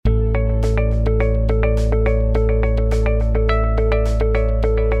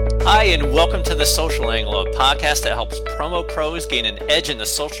Hi, and welcome to The Social Angle, a podcast that helps promo pros gain an edge in the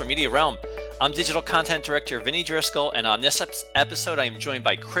social media realm. I'm Digital Content Director Vinny Driscoll, and on this episode, I am joined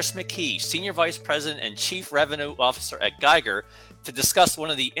by Chris McKee, Senior Vice President and Chief Revenue Officer at Geiger, to discuss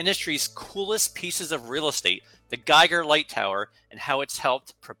one of the industry's coolest pieces of real estate, the Geiger Light Tower, and how it's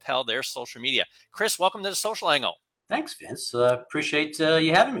helped propel their social media. Chris, welcome to The Social Angle. Thanks, Vince. Appreciate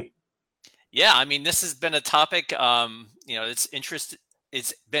you having me. Yeah, I mean, this has been a topic,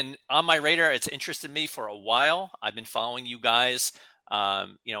 it's been on my radar. It's interested me for a while. I've been following you guys,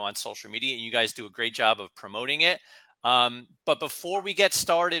 on social media, and you guys do a great job of promoting it. But before we get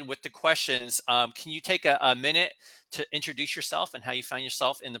started with the questions, can you take a minute to introduce yourself and how you found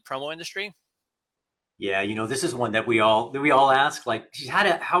yourself in the promo industry? Yeah, this is one that we all ask, like,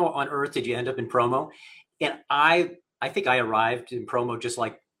 how on earth did you end up in promo? And I think I arrived in promo just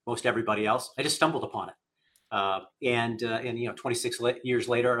like most everybody else. I just stumbled upon it. And 26 years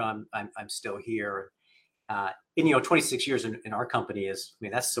later, I'm still here. 26 years in our company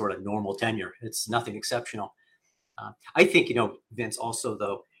that's sort of normal tenure. It's nothing exceptional. I think, Vince, also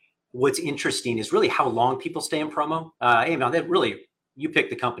though, what's interesting is really how long people stay in promo. That really, you pick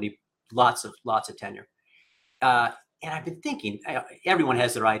the company, lots of tenure. And I've been thinking, everyone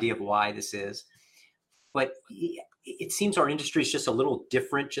has their idea of why this is, but it seems our industry is just a little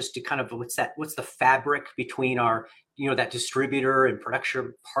different, just to kind of, what's the fabric between our, that distributor and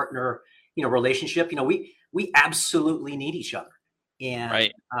production partner, relationship. We absolutely need each other. And,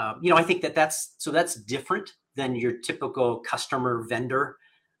 right. I think that's different than your typical customer vendor,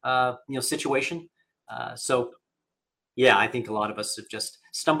 situation. Yeah, I think a lot of us have just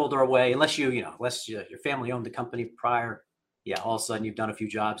stumbled our way, unless your family owned the company prior. Yeah, all of a sudden you've done a few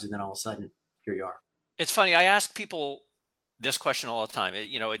jobs, and then all of a sudden here you are. It's funny. I ask people this question all the time.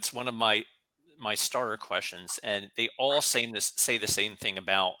 It's one of my starter questions, and they all say the same thing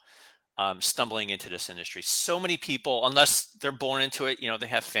about stumbling into this industry. So many people, unless they're born into it, they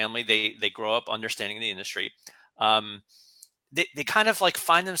have family, they grow up understanding the industry. They kind of like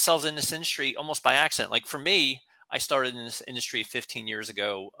find themselves in this industry almost by accident. Like for me, I started in this industry 15 years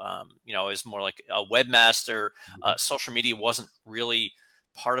ago. I was more like a webmaster. Social media wasn't really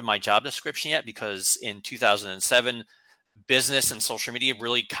part of my job description yet, because in 2007, business and social media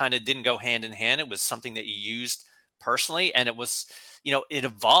really kind of didn't go hand in hand. It was something that you used personally, and it was, it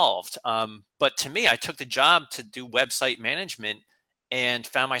evolved. But to me, I took the job to do website management and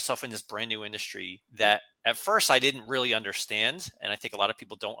found myself in this brand new industry that at first I didn't really understand. And I think a lot of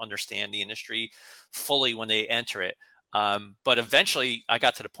people don't understand the industry fully when they enter it. But eventually I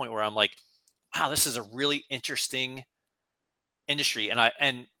got to the point where I'm like, wow, this is a really interesting industry.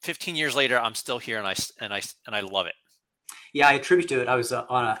 And 15 years later, I'm still here, and I love it. Yeah, I attribute to it. I was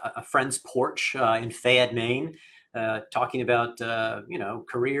on a friend's porch in Fayette, Maine, talking about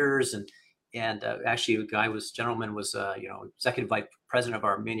careers, and actually gentleman was executive vice president of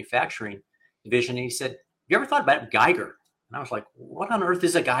our manufacturing division, and he said, "Have you ever thought about Geiger?" And I was like, "What on earth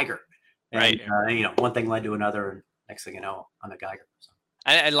is a Geiger?" And right. One thing led to another, and next thing you know, I'm a Geiger. So.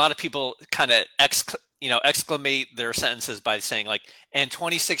 And a lot of people kind of exclamate their sentences by saying, like, and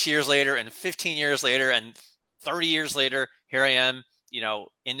 26 years later, and 15 years later, and 30 years later, here I am,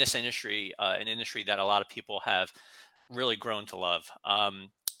 in this industry, an industry that a lot of people have really grown to love.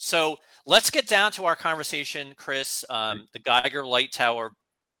 So let's get down to our conversation, Chris. The Geiger Light Tower,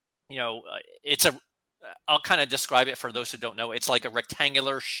 I'll kind of describe it for those who don't know. It's like a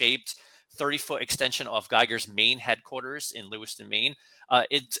rectangular shaped 30-foot extension of Geiger's main headquarters in Lewiston, Maine.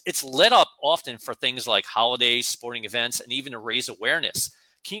 It's lit up often for things like holidays, sporting events, and even to raise awareness.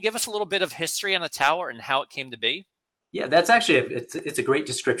 Can you give us a little bit of history on the tower and how it came to be? Yeah, that's actually it's a great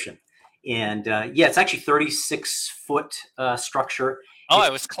description, and it's actually 36-foot structure. Oh, I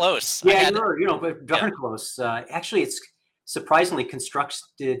was close. Yeah, but darn close. Actually, it's surprisingly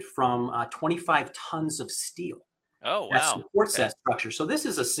constructed from 25 tons of steel. Oh, wow. That supports that structure. So this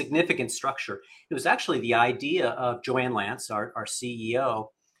is a significant structure. It was actually the idea of Joanne Lance, our CEO.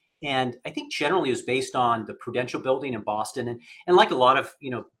 And I think generally it was based on the Prudential building in Boston. And like a lot of,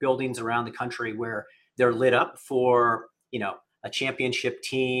 buildings around the country where they're lit up for, a championship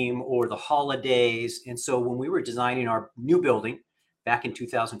team or the holidays. And so when we were designing our new building back in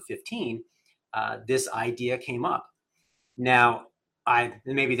 2015, this idea came up. Now,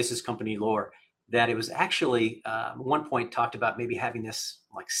 maybe this is company lore, that it was actually at one point talked about maybe having this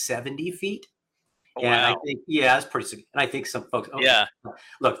like 70 feet. Oh, and wow. I think, that's pretty, and I think some folks,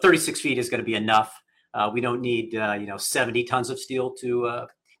 look, 36 feet is going to be enough. We don't need, 70 tons of steel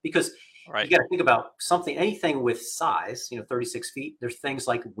because right. You got to think about anything with size, 36 feet, there's things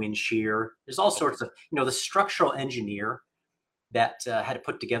like wind shear. There's all sorts of, the structural engineer that had to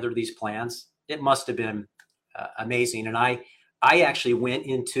put together these plans. It must have been amazing. And I actually went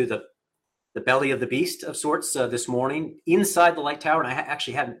into the belly of the beast of sorts this morning inside the light tower, and I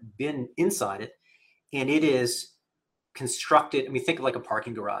actually hadn't been inside it, and it is constructed. I mean, think of like a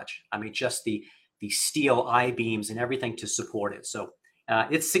parking garage. I mean, just the steel I beams and everything to support it. So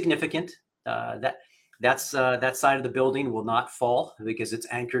it's significant. That side of the building will not fall because it's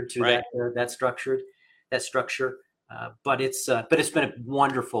anchored to Right. that structure. But it's been a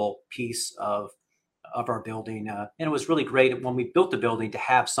wonderful piece of our building, and it was really great when we built the building to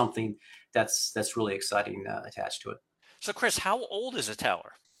have something that's really exciting attached to it. So Chris, how old is the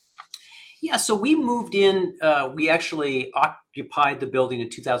tower? Yeah, so we moved in. We actually occupied the building in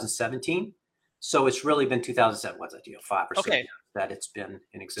 2017, so it's really been 2007. What's that? 5 or 6 Okay. years that it's been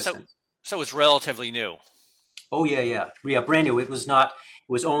in So existence. so it's relatively new. Oh yeah, brand new. It was not.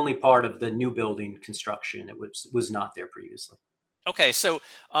 It was only part of the new building construction. It was not there previously. Okay. So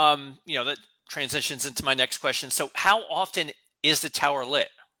that transitions into my next question. So how often is the tower lit?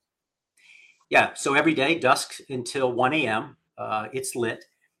 Yeah, so every day, dusk until 1 a.m., it's lit.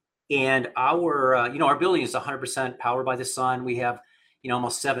 And our building is 100% powered by the sun. We have,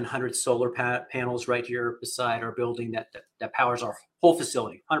 almost 700 solar panels right here beside our building that powers our whole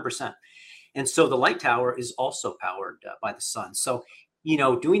facility, 100%. And so the light tower is also powered by the sun. So,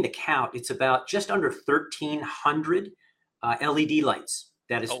 doing the count, it's about just under 1,300 LED lights.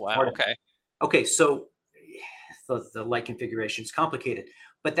 That is Oh wow. part of it. Okay. Okay, so the light configuration is complicated,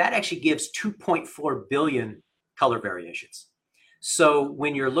 but that actually gives 2.4 billion color variations. So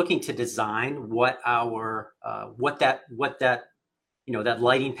when you're looking to design what that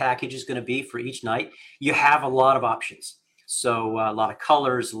lighting package is going to be for each night, you have a lot of options. So a lot of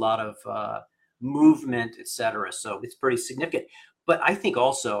colors, a lot of movement, etc. So it's pretty significant. But I think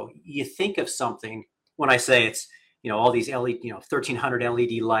also you think of something when I say it's all these LED, 1,300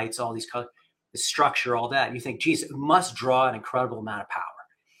 LED lights, all these colors, the structure, all that. You think, geez, it must draw an incredible amount of power.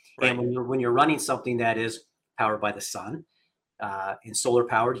 And Right. when you're running something that is powered by the sun and solar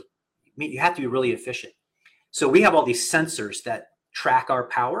powered, you have to be really efficient. So we have all these sensors that track our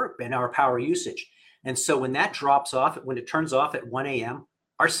power and our power usage. And so when that drops off, when it turns off at 1 a.m.,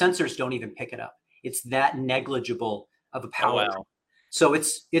 our sensors don't even pick it up. It's that negligible of a Oh power. wow. So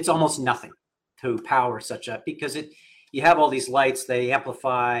it's almost nothing to power such a, because you have all these lights, they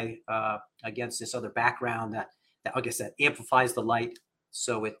amplify against this other background that I guess that amplifies the light.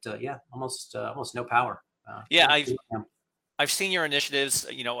 So it almost no power. Yeah, I've seen your initiatives,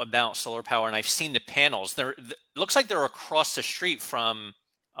 about solar power, and I've seen the panels. It looks like they're across the street from,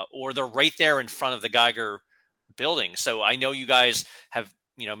 or they're right there in front of the Geiger building. So I know you guys have,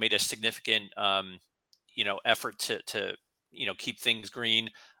 made a significant, effort to keep things green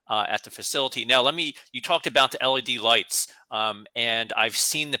at the facility. Now, you talked about the LED lights, and I've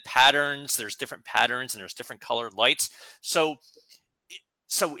seen the patterns. There's different patterns and there's different colored lights. So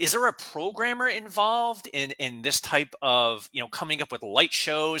is there a programmer involved in this type of, coming up with light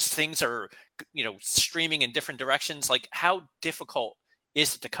shows? Things are, streaming in different directions. Like how difficult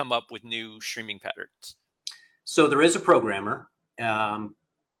is it to come up with new streaming patterns? So there is a programmer,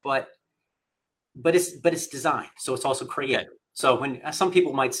 but it's design. So it's also creative. Okay. So when some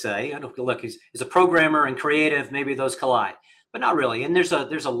people might say, look, is a programmer and creative, maybe those collide, but not really. And there's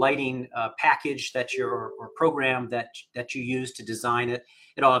a lighting package or program that you use to design it.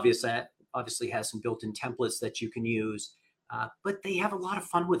 It obviously has some built-in templates that you can use, but they have a lot of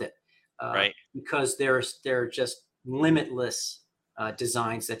fun with it Right. because there are just limitless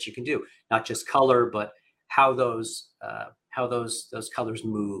designs that you can do, not just color, but how those colors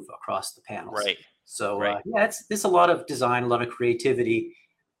move across the panels. Right. So Right. it's a lot of design, a lot of creativity,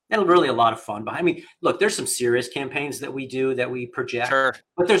 and really a lot of fun. But I mean, look, there's some serious campaigns that we do that we project, Sure.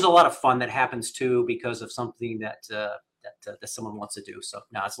 but there's a lot of fun that happens too because of something that someone wants to do. So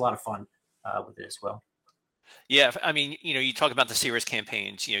no, it's a lot of fun with it as well. Yeah. I mean, you talk about the serious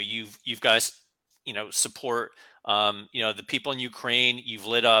campaigns. You've guys, support, the people in Ukraine. You've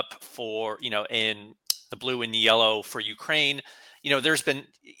lit up for, in the blue and the yellow for Ukraine.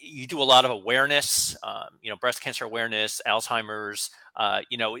 You do a lot of awareness, breast cancer awareness, Alzheimer's.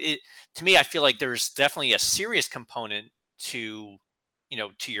 To me, I feel like there's definitely a serious component to,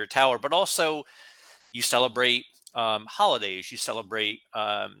 to your tower, but also you celebrate holidays, you celebrate,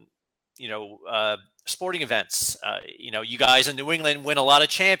 sporting events. You guys in New England win a lot of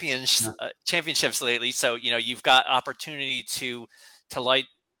championships lately, so you've got opportunity to light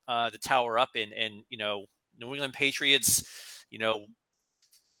the tower up in New England Patriots,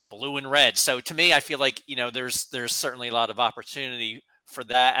 blue and red. So to me, I feel like there's certainly a lot of opportunity for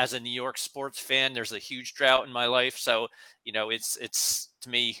that. As a New York sports fan, there's a huge drought in my life, so it's to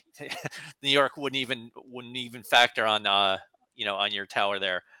me, New York wouldn't even factor on on your tower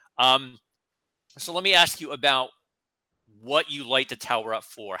there. Um, so let me ask you about what you light the tower up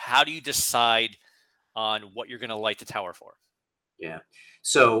for. How do you decide on what you're going to light the tower for? Yeah.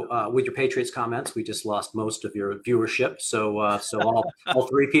 So with your Patriots comments, we just lost most of your viewership. So all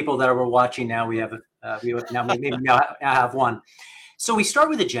three people that were watching now, we now maybe now have one. So we start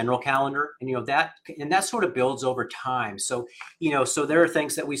with a general calendar, and that sort of builds over time. So so there are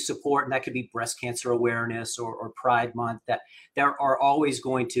things that we support, and that could be breast cancer awareness or Pride Month that there are always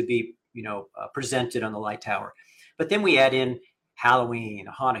going to be presented on the light tower. But then we add in Halloween,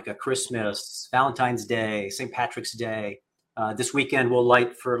 Hanukkah, Christmas, Valentine's Day, St. Patrick's Day. This weekend we'll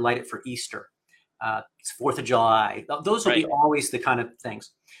light it for Easter. It's 4th of July. Those will be always the kind of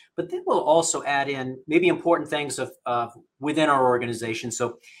things. But then we'll also add in maybe important things of within our organization.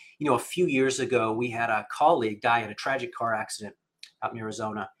 So, a few years ago, we had a colleague die in a tragic car accident out in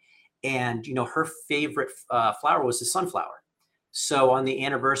Arizona. And, her favorite flower was the sunflower. So on the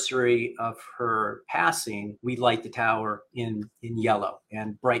anniversary of her passing, we light the tower in yellow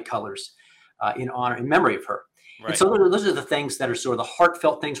and bright colors in memory of her. Right. And so those are the things that are sort of the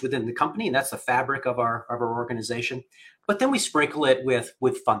heartfelt things within the company, and that's the fabric of our organization. But then we sprinkle it with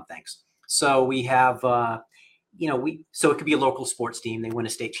fun things. So we have, so it could be a local sports team. They win a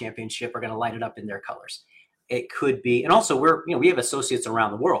state championship. We're going to light it up in their colors. It could be, and also we have associates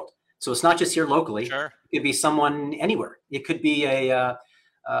around the world. So it's not just here locally. Sure. It could be someone anywhere. It could be a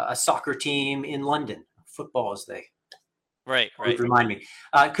soccer team in London, football as they remind me.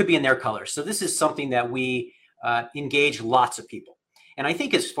 It could be in their colors. So this is something that we engage lots of people. And I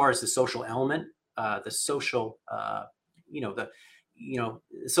think as far as the social element, the social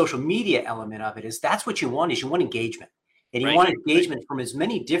media element of it is that's what you want engagement. And you want engagement from as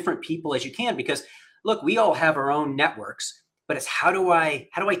many different people as you can, because look, we all have our own networks. But it's how do I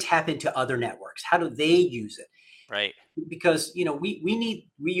tap into other networks? How do they use it? Right. Because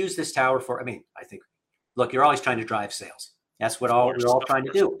we use this tower for. I think, look, you're always trying to drive sales. That's what we're all trying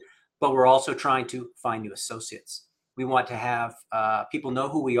to do. But we're also trying to find new associates. We want to have people know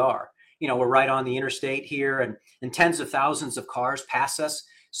who we are. We're right on the interstate here, and tens of thousands of cars pass us.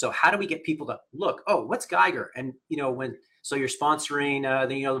 So how do we get people to look? Oh, what's Geiger? And so you're sponsoring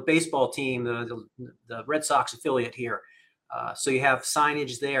the baseball team, the Red Sox affiliate here. So you have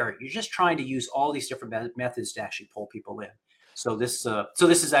signage there. You're just trying to use all these different methods to actually pull people in. So this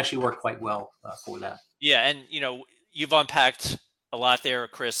has actually worked quite well for that. Yeah, and you've unpacked a lot there,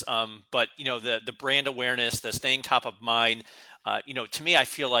 Chris. But the brand awareness, the staying top of mind. To me, I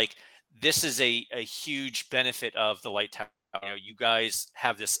feel like this is a huge benefit of the light tower. You guys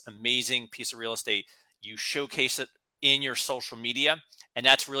have this amazing piece of real estate. You showcase it in your social media, and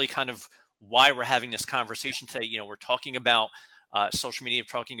that's really kind of why we're having this conversation today. We're talking about social media,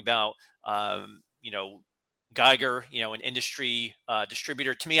 talking about Geiger, an industry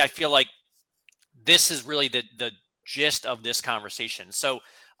distributor. To me, I feel like this is really the gist of this conversation. So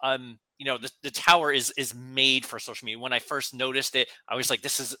the tower is made for social media. When I first noticed it, I was like,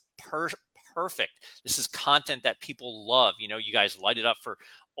 this is perfect. This is content that people love. You guys light it up for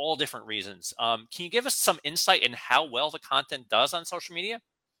all different reasons. Can you give us some insight in how well the content does on social media?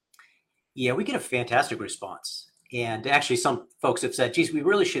 Yeah, we get a fantastic response. And actually, some folks have said, geez, we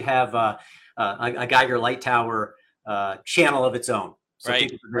really should have a Geiger Light Tower channel of its own. So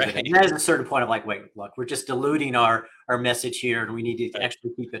right. And there's a certain point of like, wait, look, we're just diluting our message here, and we need to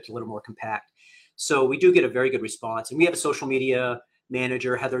actually keep it a little more compact. So we do get a very good response. And we have a social media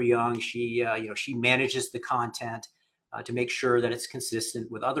manager, Heather Young. She manages the content to make sure that it's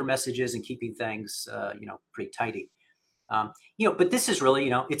consistent with other messages and keeping things, pretty tidy. But this is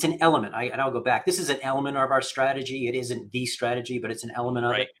really, it's an element. And I'll go back. This is an element of our strategy. It isn't the strategy, but it's an element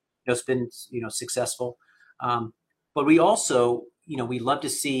of it. It's been, successful. But we also, we love to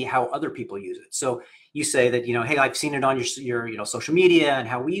see how other people use it. So you say that, hey, I've seen it on your social media and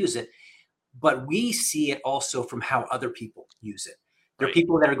how we use it, but we see it also from how other people use it. There are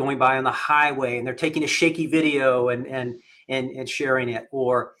people that are going by on the highway and they're taking a shaky video and sharing it,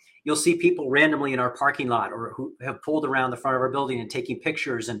 or you'll see people randomly in our parking lot or who have pulled around the front of our building and taking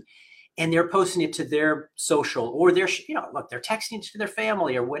pictures and they're posting it to their social, or they're texting it to their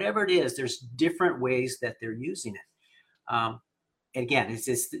family or whatever it is. There's different ways that they're using it. And again, it's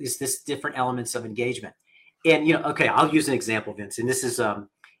this different elements of engagement. And, okay, I'll use an example, Vince. And this is,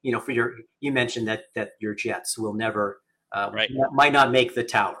 you mentioned that your Jets will never, might not make the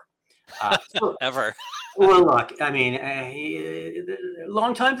tower. Ever. Well, look, I mean, a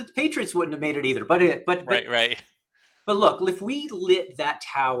long time that the Patriots wouldn't have made it either. But right. But look, if we lit that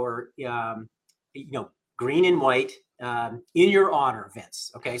tower, you know, green and white, in your honor,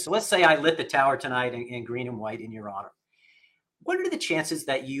 Vince. Okay, so let's say I lit the tower tonight in green and white in your honor. What are the chances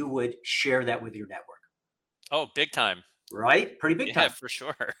that you would share that with your network? Oh, big time. Right, pretty big Yeah, time. for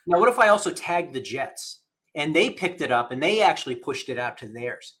sure. Now, what if I also tagged the Jets and they picked it up and they actually pushed it out to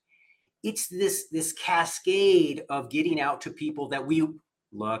theirs? It's this cascade of getting out to people that we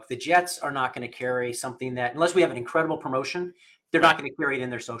look. The Jets are not going to carry something that unless we have an incredible promotion, they're not Right. going to carry it in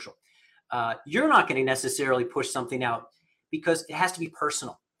their social. You're not going to necessarily push something out because it has to be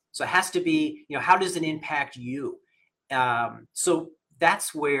personal. So it has to be, you know, how does it impact you? So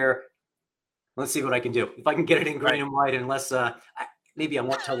that's where let's see what I can do. If I can get it in green Right. and white, unless maybe I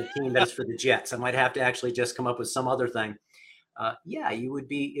won't tell the team that it's for the Jets. I might have to actually just come up with some other thing. Yeah, you would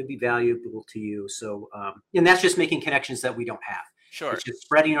be it'd be valuable to you. So, and that's just making connections that we don't have. Sure. It's just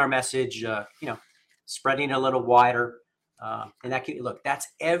spreading our message. You know, spreading a little wider. And that can look. That's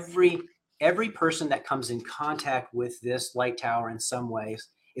every person that comes in contact with this light tower in some ways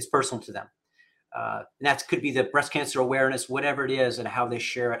is personal to them. And that could be the breast cancer awareness, whatever it is, and how they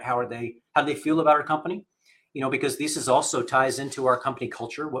share it. How do they feel about our company? You know, because this is also ties into our company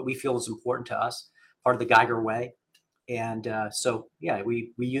culture, what we feel is important to us, part of the Geiger way. And so, yeah,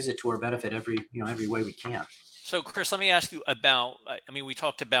 we use it to our benefit every way we can. So, Chris, let me ask you about. I mean, we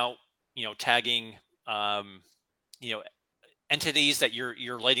talked about tagging, um, you know, entities that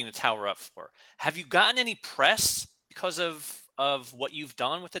you're lighting the tower up for. Have you gotten any press because of what you've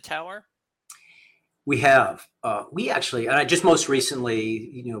done with the tower? We have. We actually, and I just most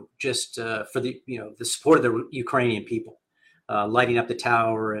recently, just for the support of the Ukrainian people, lighting up the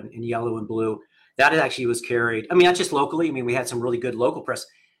tower in yellow and blue. That actually was carried. I mean, not just locally. I mean, we had some really good local press.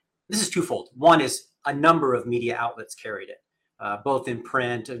 This is twofold. One is a number of media outlets carried it, both in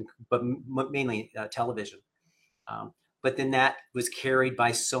print but mainly television. Um, but then that was carried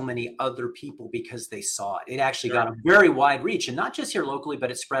by so many other people because they saw it. It actually got Sure. a very wide reach, and not just here locally, but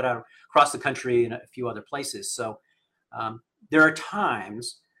it spread out across the country and a few other places. So there are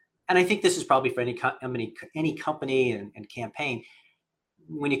times, and I think this is probably for any company and campaign,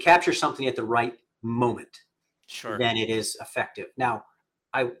 when you capture something at the right moment, Sure. then it is effective. Now,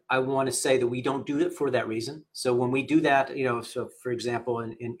 I want to say that we don't do it for that reason. So when we do that, so for example,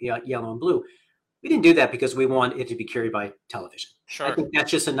 in yellow and blue, we didn't do that because we want it to be carried by television. I Sure. think that's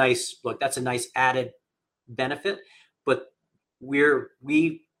just a nice look. That's a nice added benefit, but we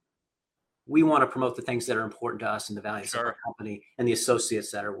want to promote the things that are important to us and the values of our Sure. company and the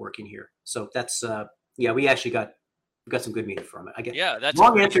associates that are working here. So that's yeah, we got some good media from it. I get Yeah, that's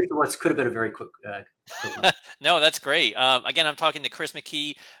long great. answer to what could have been a very quick one. No, that's great. Again, I'm talking to Chris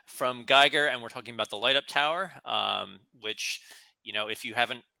McKee from Geiger, and we're talking about the Light Up Tower, which, if you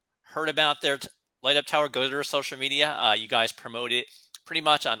haven't heard about their Light Up Tower, go to their social media. You guys promote it pretty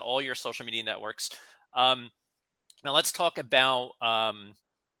much on all your social media networks. Now, let's talk about a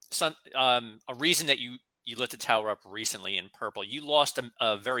reason that you lit the tower up recently in purple. You lost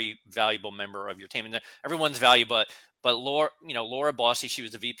a very valuable member of your team, and everyone's valuable. But Laura Bossy, she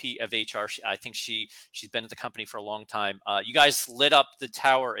was the VP of HR. I think she's been at the company for a long time. You guys lit up the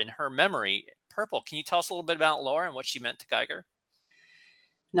tower in her memory, purple. Can you tell us a little bit about Laura and what she meant to Geiger?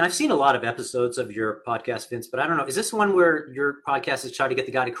 Now, I've seen a lot of episodes of your podcast, Vince, but I don't know. Is this one where your podcast is trying to get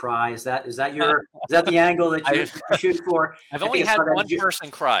the guy to cry? Is that the angle that you I've shoot for? I've I only think it's had sort of one person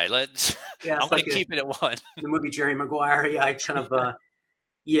cry. yeah, I'm it's going like to keep it at one. the movie Jerry Maguire. Yeah, I kind of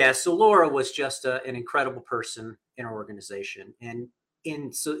yeah. So Laura was just an incredible person in our organization, and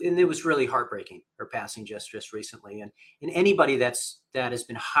it was really heartbreaking her passing just recently. And anybody that has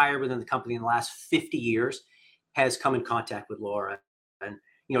been hired within the company in the last 50 years has come in contact with Laura, and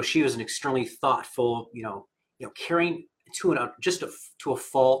she was an extremely thoughtful, caring to a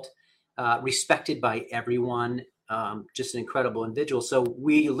fault, respected by everyone, just an incredible individual. So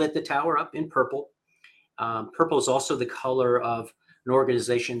we lit the tower up in purple. Purple is also the color of an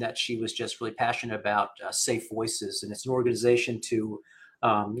organization that she was just really passionate about, Safe Voices, and it's an organization to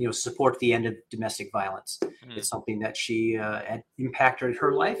support the end of domestic violence. Hmm. It's something that she had impacted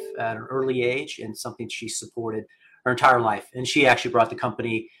her life at an early age, and something she supported her entire life. And she actually brought the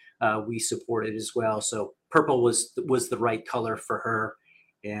company we supported as well. So purple was the right color for her,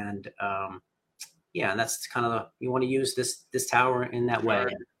 and yeah, and that's kind of you want to use this tower in that way.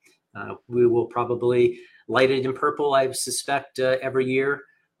 Sure. We will probably light it in purple, I suspect, every year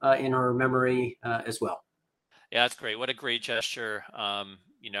in her memory as well. Yeah, that's great. What a great gesture.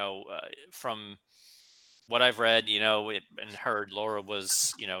 From what I've read, and heard, Laura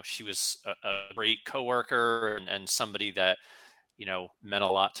was, she was a great coworker and somebody that, meant a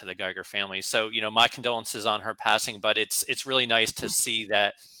lot to the Geiger family. So, my condolences on her passing, but it's really nice to see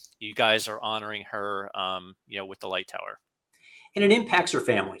that you guys are honoring her, with the light tower. And it impacts her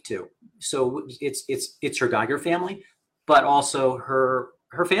family too. So it's her Geiger family, but also her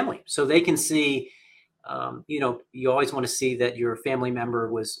family. So they can see, you always want to see that your family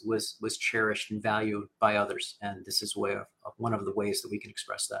member was cherished and valued by others, and this is one of the ways that we can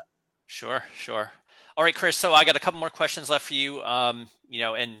express that. Sure. All right, Chris. So I got a couple more questions left for you. And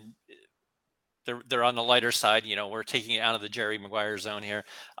they're on the lighter side. We're taking it out of the Jerry Maguire zone here.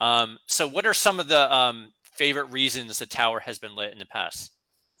 So what are some of the favorite reasons the tower has been lit in the past?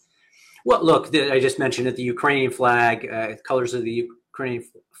 Well, look, I just mentioned that the Ukrainian flag, colors of the Ukrainian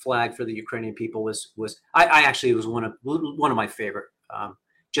flag for the Ukrainian people was I actually was one of my favorite.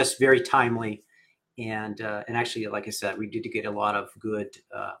 Just very timely, and actually, like I said, we did get a lot of good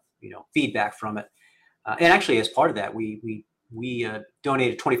feedback from it. And actually, as part of that, we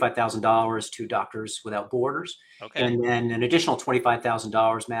donated $25,000 to Doctors Without Borders, okay, and then an additional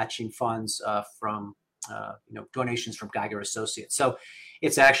 $25,000 matching funds from donations from Geiger Associates. So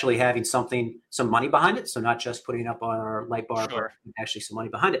it's actually having some money behind it. So not just putting up on our light bar, sure, but actually some money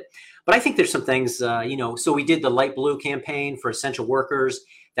behind it. But I think there's some things, so we did the light blue campaign for essential workers.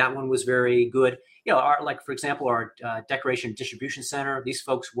 That one was very good. For example, our decoration distribution center, these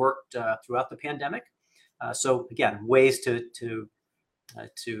folks worked throughout the pandemic. So again, ways to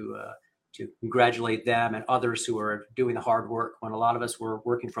congratulate them and others who are doing the hard work when a lot of us were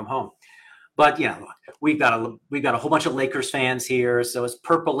working from home. But we've got a whole bunch of Lakers fans here, so it's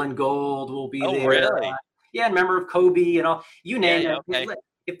purple and gold will be there. Really? Member of Kobe and all. You name it. Okay.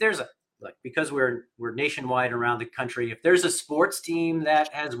 If there's because we're nationwide around the country, if there's a sports team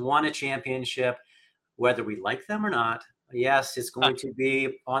that has won a championship, whether we like them or not, yes, it's going to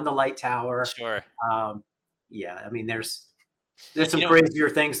be on the light tower. Sure. There's some crazier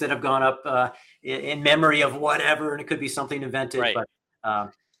things that have gone up in memory of whatever, and it could be something invented, right.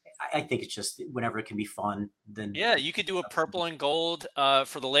 But I think it's just whenever it can be fun. Then you could do a purple and gold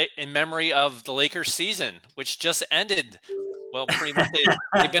in memory of the Lakers season, which just ended. Well, pretty much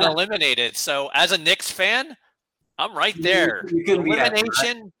they've been eliminated. So as a Knicks fan, I'm right there.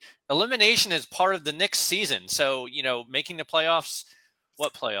 Elimination is part of the Knicks season. So, making the playoffs,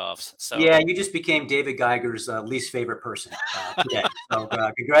 what playoffs? So you just became David Geiger's least favorite person today. So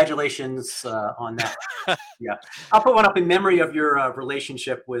congratulations on that. Yeah, I'll put one up in memory of your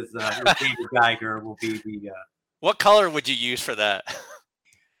relationship with David Geiger. Will be the. What color would you use for that?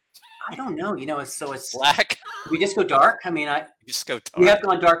 I don't know. It's black. We just go dark. I mean, just go dark. We have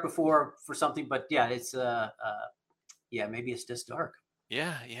gone dark before for something, but it's maybe it's just dark.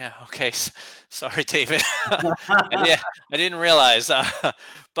 Yeah. Okay. Sorry, David. I didn't realize.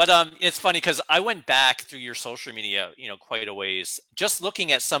 But it's funny because I went back through your social media, quite a ways, just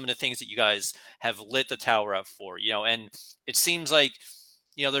looking at some of the things that you guys have lit the tower up for, and it seems like,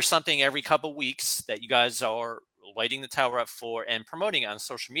 there's something every couple of weeks that you guys are lighting the tower up for and promoting on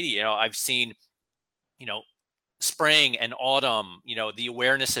social media. I've seen, spring and autumn, the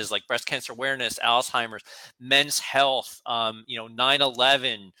awarenesses like breast cancer awareness, Alzheimer's, men's health,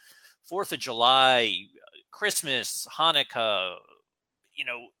 9/11, 4th of July, Christmas, Hanukkah,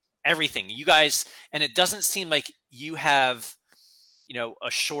 everything. You guys, and it doesn't seem like you have,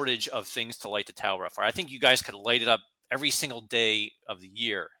 a shortage of things to light the tower up for. I think you guys could light it up every single day of the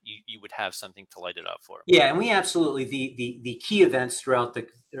year. You would have something to light it up for. Yeah, and we absolutely the key events throughout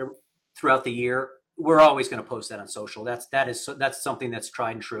the year. We're always going to post that on social. That's something that's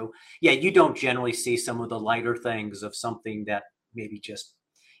tried and true. Yeah, you don't generally see some of the lighter things of something that maybe just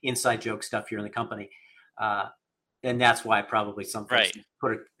inside joke stuff here in the company, and that's why probably some folks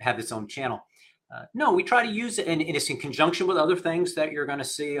have its own channel. No, we try to use it, and it's in conjunction with other things that you're going to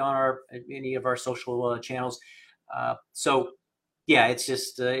see on any of our social channels. So, yeah, it's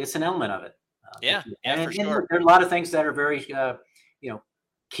just it's an element of it. For sure. There are a lot of things that are very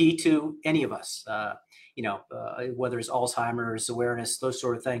key to any of us, whether it's Alzheimer's awareness, those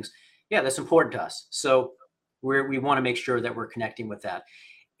sort of things. Yeah, that's important to us. So we want to make sure that we're connecting with that.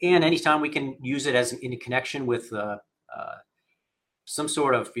 And anytime we can use it as in connection with some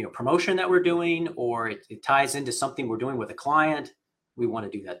sort of promotion that we're doing, or it ties into something we're doing with a client, we want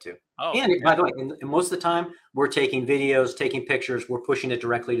to do that too. By the way, and most of the time we're taking videos, taking pictures, we're pushing it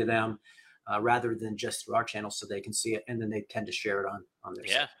directly to them. Rather than just through our channels so they can see it, and then they tend to share it on their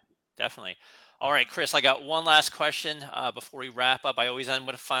site. Definitely. All right, Chris, I got one last question before we wrap up. I always end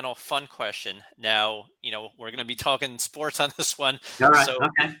with a final fun question. Now, we're going to be talking sports on this one. All right.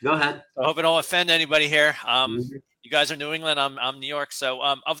 Okay, go ahead. I hope it don't offend anybody here. You guys are New England. I'm New York. So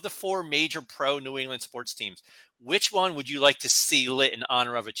of the 4 major pro New England sports teams, which one would you like to see lit in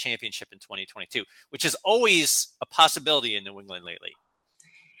honor of a championship in 2022, which is always a possibility in New England lately?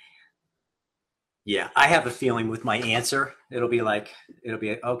 Yeah, I have a feeling with my answer, it'll be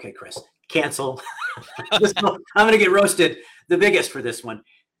okay, Chris, cancel. I'm going to get roasted the biggest for this one.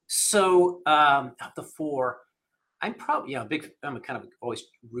 So of the four, I'm probably, I'm a kind of always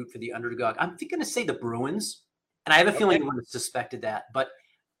root for the underdog. I'm going to say the Bruins, and I have a feeling everyone suspected that, but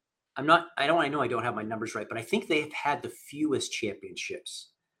I know I don't have my numbers right, but I think they've had the fewest championships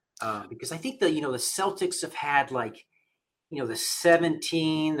because I think the Celtics have had the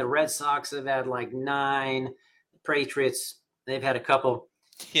 17, the Red Sox have had 9, the Patriots, they've had a couple.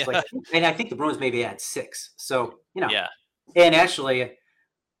 Yeah. And I think the Bruins maybe had 6. So, yeah. And actually,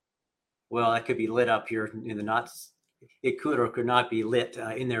 well, that could be lit up here in the knots. It could or could not be lit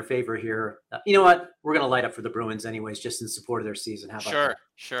in their favor here. You know what? We're going to light up for the Bruins anyways, just in support of their season. How about that?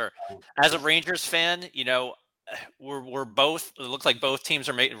 Sure. As a Rangers fan, we're both, it looks like both teams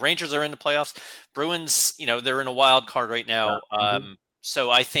are Rangers are in the playoffs. Bruins, they're in a wild card right now.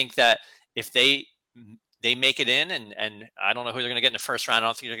 So I think that if they make it in, and I don't know who they're going to get in the first round. I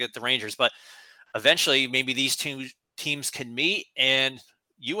don't think they're going to get the Rangers, but eventually maybe these two teams can meet, and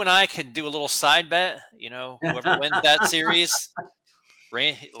you and I can do a little side bet. Whoever wins that series,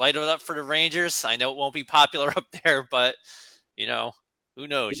 light it up for the Rangers. I know it won't be popular up there, but who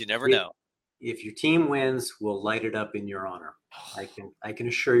knows? You never know. If your team wins, we'll light it up in your honor. I can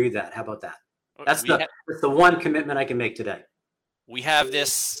assure you that. How about that? That's the one commitment I can make today. We have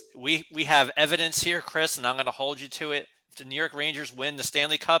this. We have evidence here, Chris, and I'm going to hold you to it. If the New York Rangers win the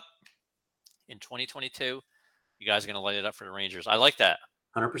Stanley Cup in 2022, you guys are going to light it up for the Rangers. I like that.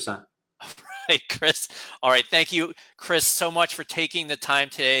 100%. All right, Chris. All right. Thank you, Chris, so much for taking the time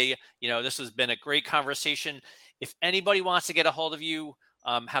today. This has been a great conversation. If anybody wants to get a hold of you,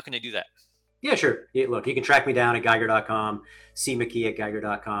 how can they do that? Yeah, sure. Look, you can track me down at Geiger.com. CMcKee at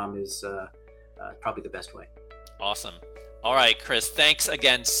Geiger.com is probably the best way. Awesome. All right, Chris. Thanks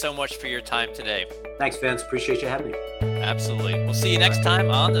again so much for your time today. Thanks, Vince. Appreciate you having me. Absolutely. We'll see you next time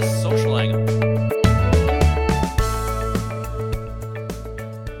on The Social Angle.